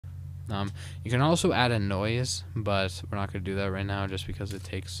You can also add a noise, but we're not going to do that right now just because it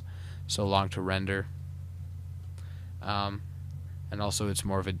takes so long to render. And also it's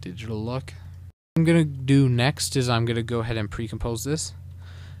more of a digital look. What I'm going to do next is I'm going to go ahead and pre-compose this.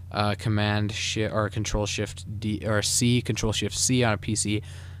 Command Shift or Control Shift D or C, Control Shift C on a PC,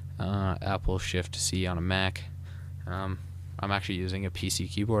 Apple Shift C on a Mac. I'm actually using a PC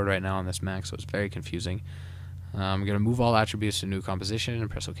keyboard right now on this Mac, so it's very confusing. I'm going to move all attributes to new composition and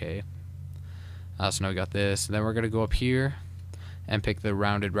press OK. So now we got this. And then we're going to go up here and pick the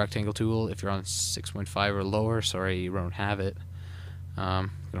rounded rectangle tool. If you're on 6.5 or lower, sorry, you don't have it.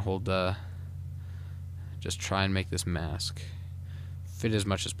 I'm going to hold just try and make this mask fit as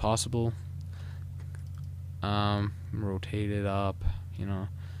much as possible. Rotate it up, you know,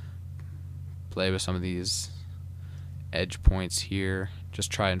 play with some of these edge points here.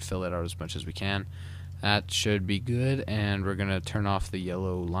 Just try and fill it out as much as we can. That should be good, and we're gonna turn off the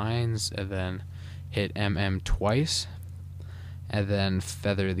yellow lines and then hit MM twice and then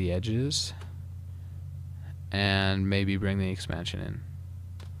feather the edges and maybe bring the expansion in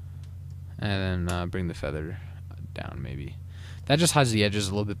and then bring the feather down maybe. That just hides the edges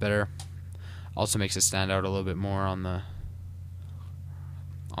a little bit better. Also makes it stand out a little bit more on the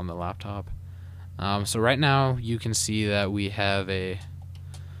laptop. So right now you can see that we have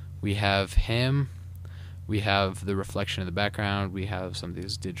him, we have the reflection in the background, we have some of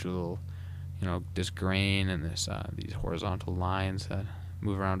these digital, you know, this grain and this these horizontal lines that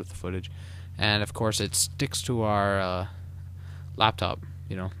move around with the footage, and of course it sticks to our laptop,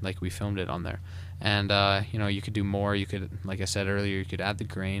 you know, like we filmed it on there. And you know, you could do more. You could, like I said earlier, you could add the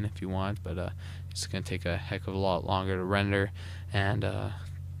grain if you want, but it's gonna take a heck of a lot longer to render, and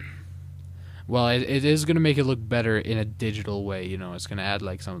well, it is gonna make it look better in a digital way. You know, it's gonna add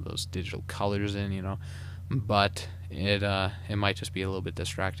like some of those digital colors in, you know, but it might just be a little bit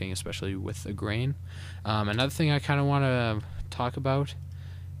distracting, especially with the grain. Another thing I kind of want to talk about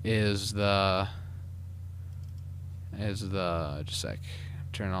is just a sec.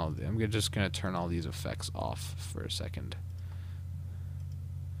 I'm just gonna turn all these effects off for a second.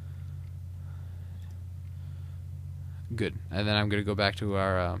 Good, and then I'm gonna go back to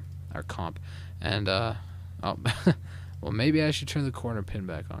our comp, and oh, well, maybe I should turn the corner pin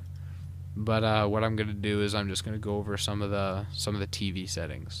back on. But what I'm gonna do is I'm just gonna go over some of the TV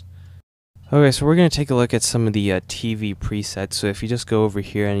settings. Okay, so we're going to take a look at some of the TV presets. So if you just go over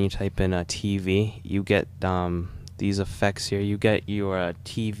here and you type in TV, you get these effects here. You get your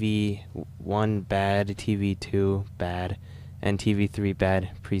TV 1 bad, TV 2 bad, and TV 3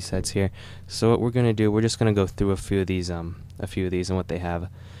 bad presets here. So what we're going to do, we're just going to go through a few of these and what they have.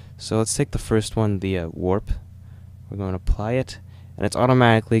 So let's take the first one, the warp. We're going to apply it, and it's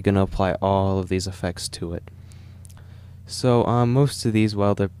automatically going to apply all of these effects to it. So most of these,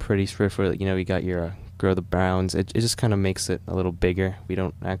 well, they're pretty straightforward. You know, you got your grow the browns. It just kind of makes it a little bigger.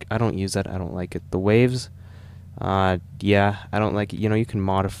 I don't use that. I don't like it. The waves, yeah, I don't like it. You know, you can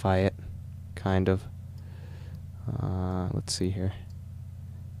modify it, kind of. Let's see here.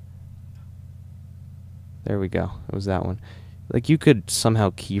 There we go. It was that one. Like, you could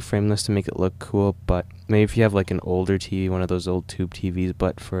somehow keyframe this to make it look cool, but maybe if you have like an older TV, one of those old tube TVs,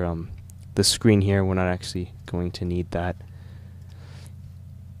 but for the screen here, we're not actually going to need that.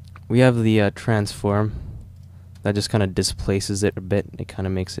 We have the transform. That just kind of displaces it a bit. It kind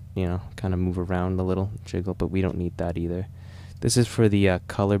of makes it, you know, kind of move around a little, jiggle, but we don't need that either. This is for the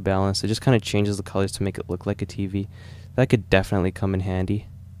color balance. It just kind of changes the colors to make it look like a TV. That could definitely come in handy.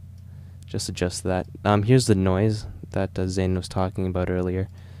 Just adjust that. Here's the noise that Zane was talking about earlier.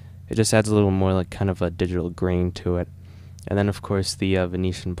 It just adds a little more like kind of a digital grain to it. And then of course the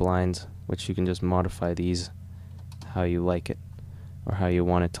Venetian blinds, which you can just modify these how you like it or how you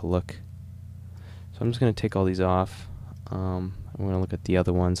want it to look. So I'm just going to take all these off. I'm going to look at the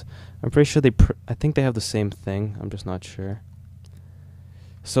other ones. I'm pretty sure I think they have the same thing. I'm just not sure.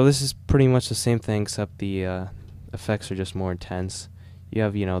 So this is pretty much the same thing, except the effects are just more intense. You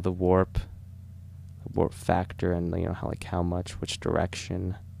have, you know, the warp factor, and you know how much, which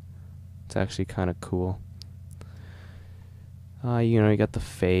direction. It's actually kind of cool. You know, you got the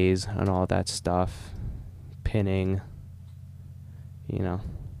phase and all that stuff, pinning, you know,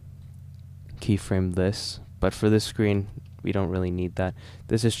 keyframe this, but for this screen we don't really need that.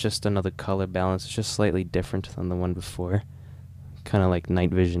 This is just another color balance. It's just slightly different than the one before, kind of like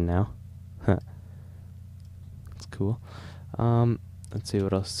night vision now. It's cool. Let's see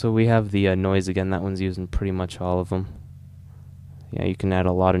what else. So we have the noise again. That one's using pretty much all of them. Yeah, you can add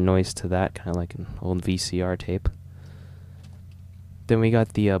a lot of noise to that, kind of like an old VCR tape. Then we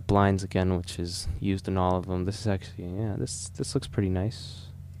got the blinds again, which is used in all of them. This is actually, yeah, this looks pretty nice.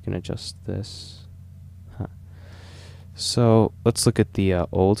 You can adjust this. Huh. So let's look at the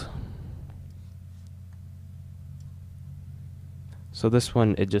old. So this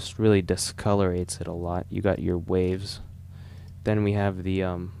one, it just really discolorates it a lot. You got your waves. Then we have the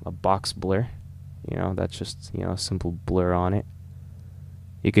a box blur. You know, that's just, you know, a simple blur on it.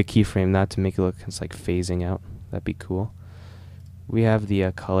 You could keyframe that to make it look, it's like phasing out. That'd be cool. We have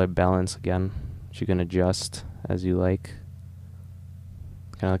the color balance again, which you can adjust as you like.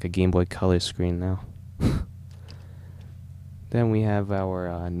 Kind of like a Game Boy Color screen now. Then we have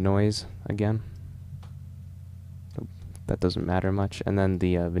our noise again. That doesn't matter much. And then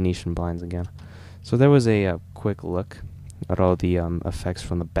the Venetian blinds again. So there was a quick look at all the effects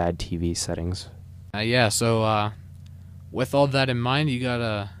from the bad TV settings. Yeah, so with all that in mind, you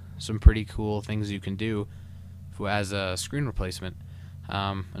got some pretty cool things you can do as a screen replacement.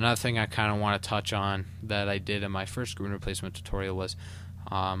 Another thing I kind of want to touch on that I did in my first screen replacement tutorial was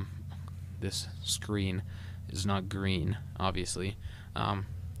this screen is not green, obviously,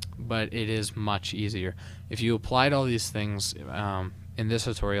 but it is much easier. If you applied all these things in this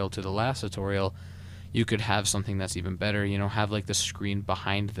tutorial to the last tutorial, you could have something that's even better. You know, have like the screen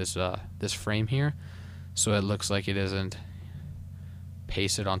behind this this frame here, so it looks like it isn't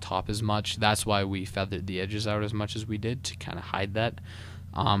pasted on top as much. That's why we feathered the edges out as much as we did, to kind of hide that.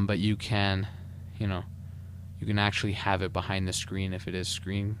 But you can, you know, you can actually have it behind the screen if it is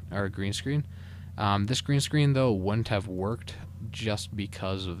screen or a green screen. This green screen though wouldn't have worked just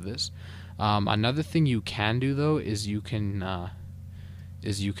because of this. Another thing you can do though is you can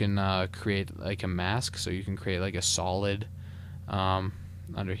create like a mask. So you can create like a solid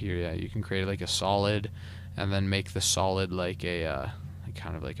under here. Yeah, you can create like a solid, and then make the solid like a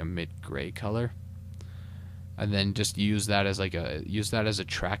kind of like a mid-gray color, and then just use that as a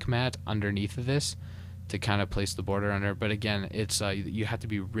track mat underneath of this to kind of place the border under. But again, it's you have to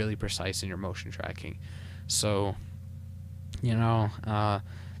be really precise in your motion tracking. So, you know,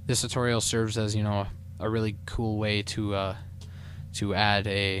 this tutorial serves as, you know, a really cool way to add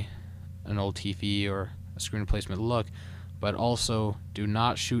an old TV or a screen replacement look. But also, do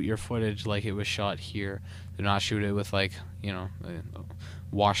not shoot your footage like it was shot here. Do not shoot it with, like, you know,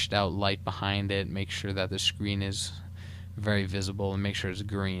 washed out light behind it. Make sure that the screen is very visible, and make sure it's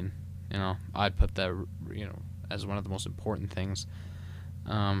green. You know, I'd put that, you know, as one of the most important things.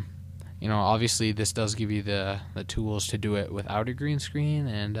 You know, obviously this does give you the tools to do it without a green screen,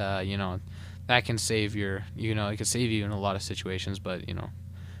 and you know, that can save your, you know, it can save you in a lot of situations. But, you know,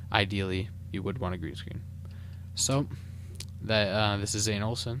 ideally you would want a green screen. So that this is Zane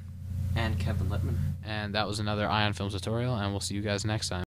Olson And Kevin Luttman. and that was another Ion Films tutorial, and we'll see you guys next time.